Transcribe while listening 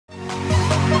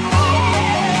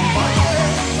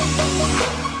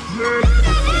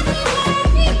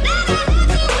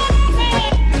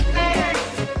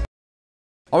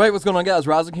Alright, what's going on, guys?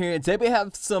 Rising here, and today we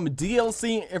have some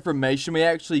DLC information. We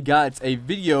actually got a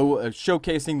video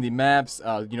showcasing the maps,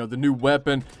 the new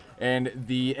weapon, and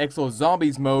the Exo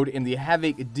Zombies mode in the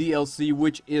Havoc DLC,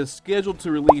 which is scheduled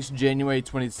to release January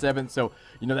 27th. So,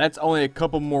 that's only a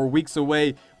couple more weeks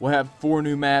away. We'll have 4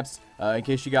 new maps. In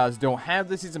case you guys don't have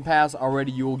the Season Pass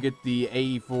already, you will get the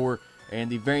AE4 and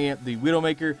the variant, the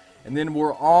Widowmaker. And then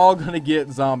we're all going to get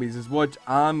zombies, is what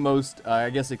I'm most,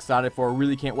 excited for. I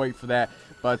really can't wait for that.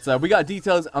 But we got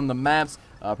details on the maps,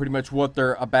 pretty much what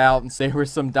they're about, and say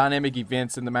there's some dynamic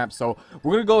events in the map. So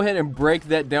we're going to go ahead and break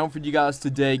that down for you guys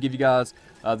today, give you guys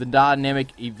the dynamic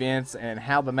events and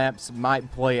how the maps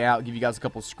might play out, give you guys a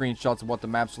couple screenshots of what the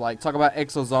maps are like, talk about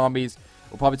Exo Zombies.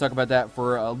 We'll probably talk about that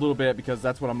for a little bit because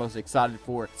that's what I'm most excited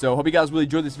for. So hope you guys really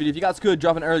enjoyed this video. If you guys could,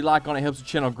 drop an early like on it. It helps the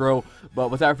channel grow. But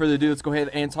without further ado, let's go ahead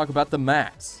and talk about the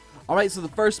maps. Alright, so the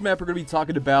first map we're going to be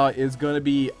talking about is going to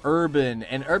be Urban.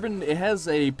 And Urban, it has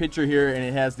a picture here and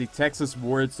it has the Texas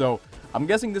word. So I'm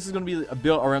guessing this is going to be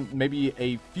built around maybe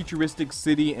a futuristic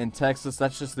city in Texas.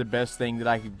 That's just the best thing that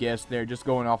I could guess there, just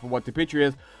going off of what the picture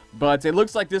is. But it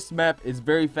looks like this map is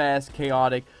very fast,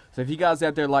 chaotic. So if you guys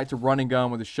out there like to run and gun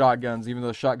with the shotguns, even though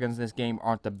the shotguns in this game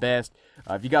aren't the best,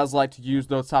 if you guys like to use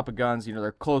those type of guns,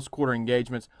 they're close quarter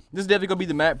engagements, this is definitely going to be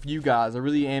the map for you guys. I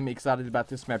really am excited about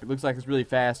this map. It looks like it's really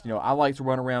fast. I like to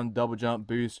run around, double jump,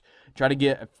 boost, try to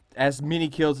get as many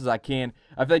kills as I can.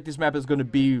 I feel like this map is going to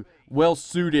be well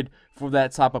suited for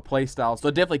that type of play style. So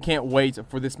I definitely can't wait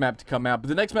for this map to come out. But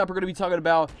the next map we're going to be talking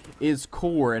about is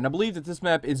Core. And I believe that this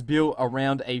map is built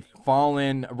around a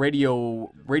fallen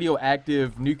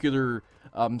radioactive nuclear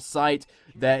site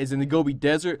that is in the Gobi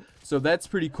Desert. So that's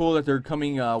pretty cool that they're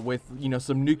coming with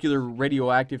some nuclear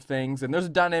radioactive things. And there's a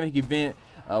dynamic event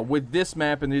with this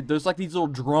map, and there's like these little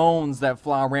drones that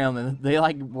fly around, and they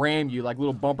like ram you like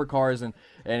little bumper cars, and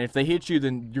if they hit you,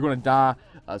 then you're gonna die.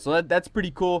 So that's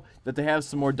pretty cool that they have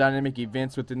some more dynamic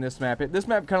events within this map. This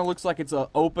map kind of looks like it's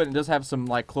open. It does have some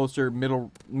like closer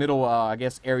middle I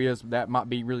guess areas that might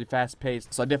be really fast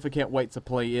paced. So I definitely can't wait to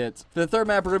play it. For the third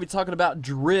map, we're gonna be talking about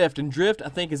Drift, and Drift I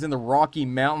think is in the Rocky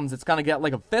Mountains. It's kind of got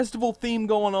like a festival theme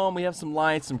going on. We have some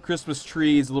lights, some Christmas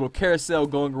trees, a little carousel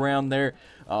going around there.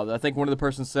 I think one of the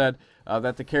persons said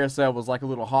that the carousel was like a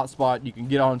little hot spot. You can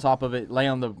get on top of it, lay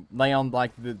on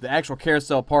like the actual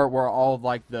carousel part where all of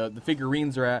like the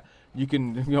figurines are at. You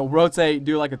can rotate,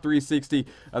 do like a 360.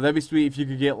 That'd be sweet if you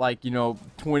could get like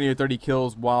 20 or 30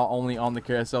 kills while only on the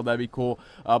carousel. That'd be cool.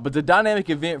 But the dynamic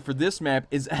event for this map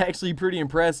is actually pretty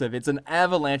impressive. It's an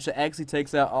avalanche that actually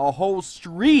takes out a whole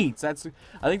street. I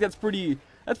think that's pretty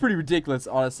ridiculous,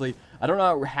 honestly. I don't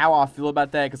know how I feel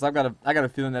about that because I got a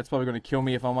feeling that's probably going to kill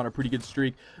me if I'm on a pretty good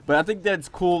streak. But I think that's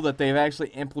cool that they've actually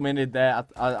implemented that.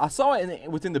 I saw it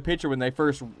within the picture when they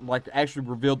first actually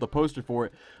revealed the poster for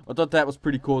it. I thought that was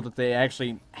pretty cool that they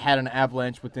actually had an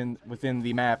avalanche within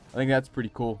the map. I think that's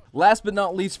pretty cool. Last but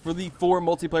not least, for the 4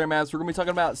 multiplayer maps, we're going to be talking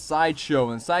about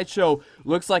Sideshow. And Sideshow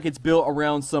looks like it's built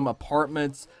around some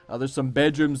apartments. There's some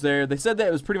bedrooms there. They said that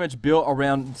it was pretty much built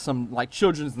around some like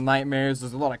children's nightmares.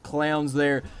 There's a lot of clowns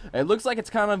there. It looks like it's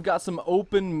kind of got some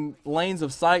open lanes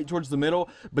of sight towards the middle,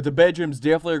 but the bedrooms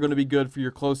definitely are going to be good for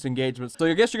your close engagements. So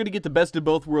I guess you're going to get the best of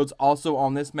both worlds also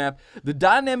on this map. The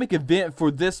dynamic event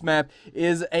for this map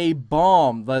is a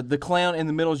bomb. The clown in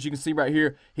the middle, as you can see right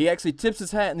here, he actually tips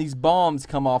his hat and these bombs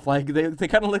come off. Like they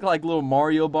kind of look like little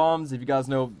Mario bombs, if you guys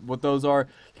know what those are.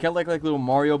 They kind of look like little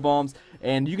Mario bombs,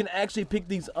 and you can actually pick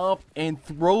these up and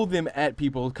throw them at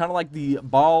people, kind of like the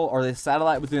ball or the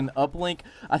satellite within Uplink.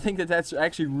 I think that's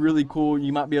actually really cool.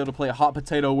 You might be able to play a hot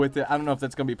potato with it. I don't know if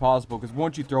that's going to be possible because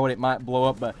once you throw it, it might blow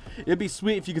up, but it'd be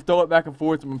sweet if you could throw it back and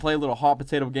forth and play a little hot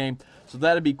potato game. So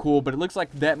that'd be cool, but it looks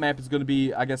like that map is going to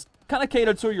be, I guess, kind of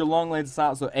catered to your long range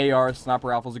sight. So AR, sniper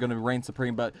rifles are going to reign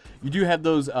supreme, but you do have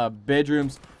those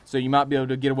bedrooms, so you might be able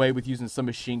to get away with using some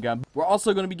machine gun. We're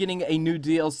also going to be getting a new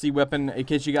DLC weapon. In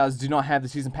case you guys do not have the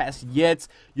Season Pass yet,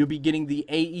 you'll be getting the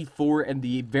AE4 and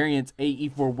the variant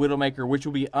AE4 Widowmaker, which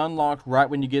will be unlocked right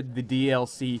when you get the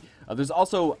DLC. There's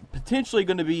also potentially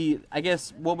going to be, I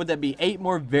guess, what would that be, 8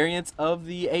 more variants of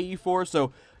the AE4.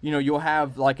 So, you'll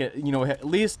have like a,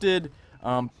 listed,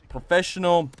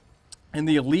 professional, and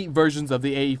the elite versions of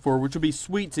the AE4, which will be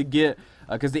sweet to get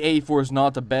because the AE4 is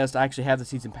not the best. I actually have the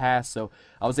Season Pass, so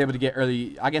I was able to get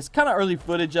early, I guess, kind of early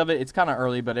footage of it. It's kind of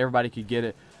early, but everybody could get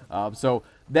it. So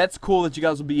that's cool that you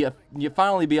guys will you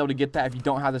finally be able to get that if you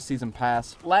don't have the Season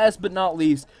Pass. Last but not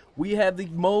least, we have the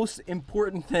most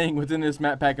important thing within this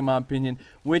map pack, in my opinion,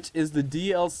 which is the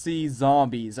DLC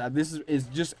zombies. This is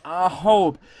just, I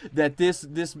hope that this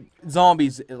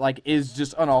zombies is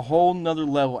just on a whole nother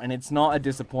level, and it's not a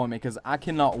disappointment because I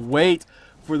cannot wait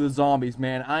for the zombies,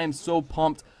 man. I am so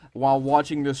pumped while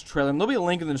watching this trailer. And there'll be a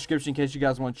link in the description in case you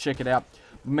guys want to check it out.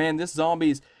 Man, this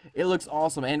zombies, it looks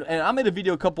awesome. And I made a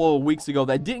video a couple of weeks ago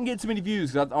that didn't get too many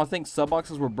views. I think sub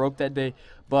boxes were broke that day.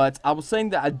 But I was saying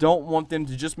that I don't want them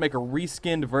to just make a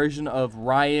reskinned version of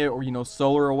Riot or, you know,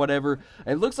 Solar or whatever.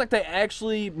 It looks like they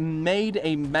actually made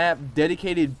a map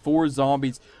dedicated for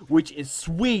zombies, which is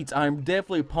sweet. I'm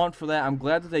definitely pumped for that. I'm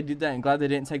glad that they did that and glad they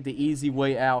didn't take the easy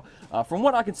way out. From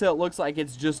what I can tell, it looks like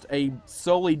it's just a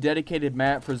solely dedicated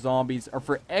map for zombies, or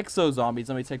for exo zombies.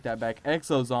 Let me take that back.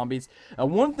 Exo zombies.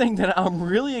 One thing that I'm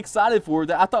really excited for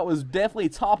that I thought was definitely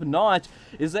top notch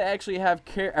is they actually have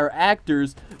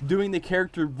actors doing the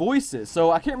character voices. So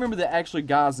I can't remember the actual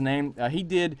guy's name. He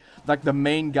did like the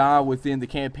main guy within the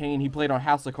campaign. He played on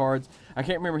House of Cards. I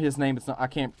can't remember his name. It's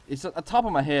at the top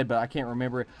of my head, but I can't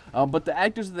remember it. But the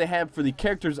actors that they have for the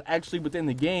characters actually within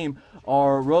the game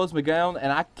are Rose McGowan,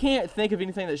 and I can't think of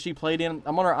anything that she played in.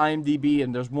 I'm on her IMDb,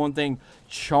 and there's one thing,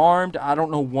 Charmed. I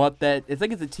don't know what that. I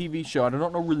think it's a TV show. I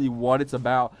don't know really what it's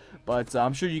about, but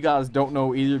I'm sure you guys don't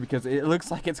know either because it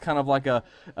looks like it's kind of like a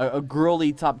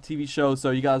girly top TV show,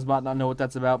 so you guys might not know what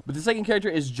that's about. But the second character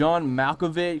is John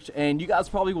Malkovich, and you guys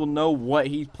probably will know what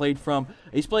he's played from.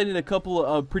 He's played in a couple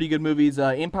of pretty good movies.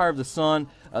 Empire of the Sun.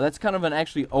 That's kind of an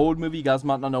actually old movie. You guys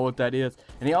might not know what that is.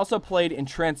 And he also played in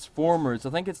Transformers. I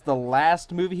think it's the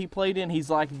last movie he played in. He's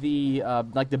like the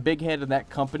big head of that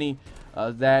company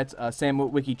that Sam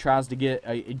Witwicky tries to get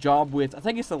a job with. I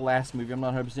think it's the last movie. I'm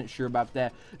not 100% sure about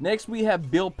that. Next, we have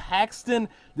Bill Paxton.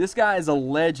 This guy is a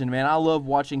legend, man. I love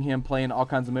watching him play in all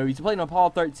kinds of movies. He played in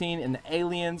Apollo 13 and the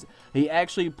Aliens. He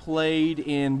actually played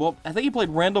in, well, I think he played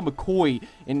Randall McCoy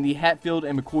in the Hatfield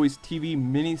and McCoy's TV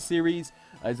miniseries.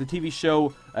 It's a TV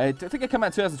show. I think it came out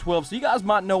in 2012, so you guys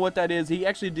might know what that is. He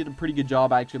actually did a pretty good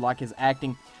job. I actually like his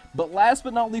acting. But last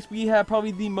but not least, we have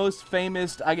probably the most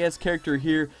famous, I guess, character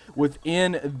here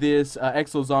within this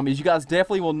Exo Zombies. You guys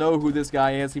definitely will know who this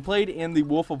guy is. He played in The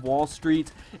Wolf of Wall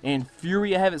Street and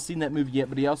Fury. I haven't seen that movie yet,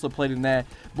 but he also played in that.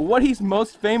 But what he's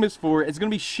most famous for is going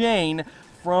to be Shane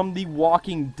from The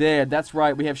Walking Dead. That's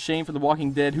right, we have Shane from The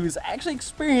Walking Dead, who is actually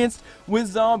experienced with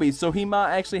zombies, so he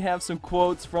might actually have some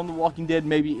quotes from The Walking Dead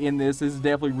maybe in this. This is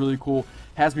definitely really cool.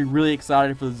 Has me really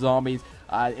excited for the zombies.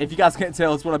 If you guys can't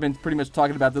tell, it's what I've been pretty much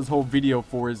talking about this whole video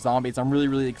for, is zombies. I'm really,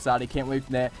 really excited. Can't wait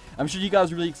for that. I'm sure you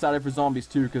guys are really excited for zombies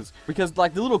too, because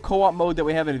like the little co-op mode that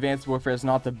we have in Advanced Warfare is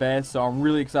not the best, so I'm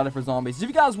really excited for zombies. If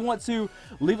you guys want to,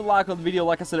 leave a like on the video.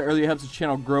 Like I said earlier, it helps the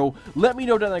channel grow. Let me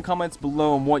know down in the comments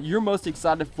below on what you're most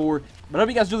excited for. But I hope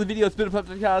you guys enjoyed the video. It's been a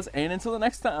pleasure, guys, and until the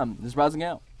next time, this is Rising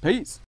out. Peace.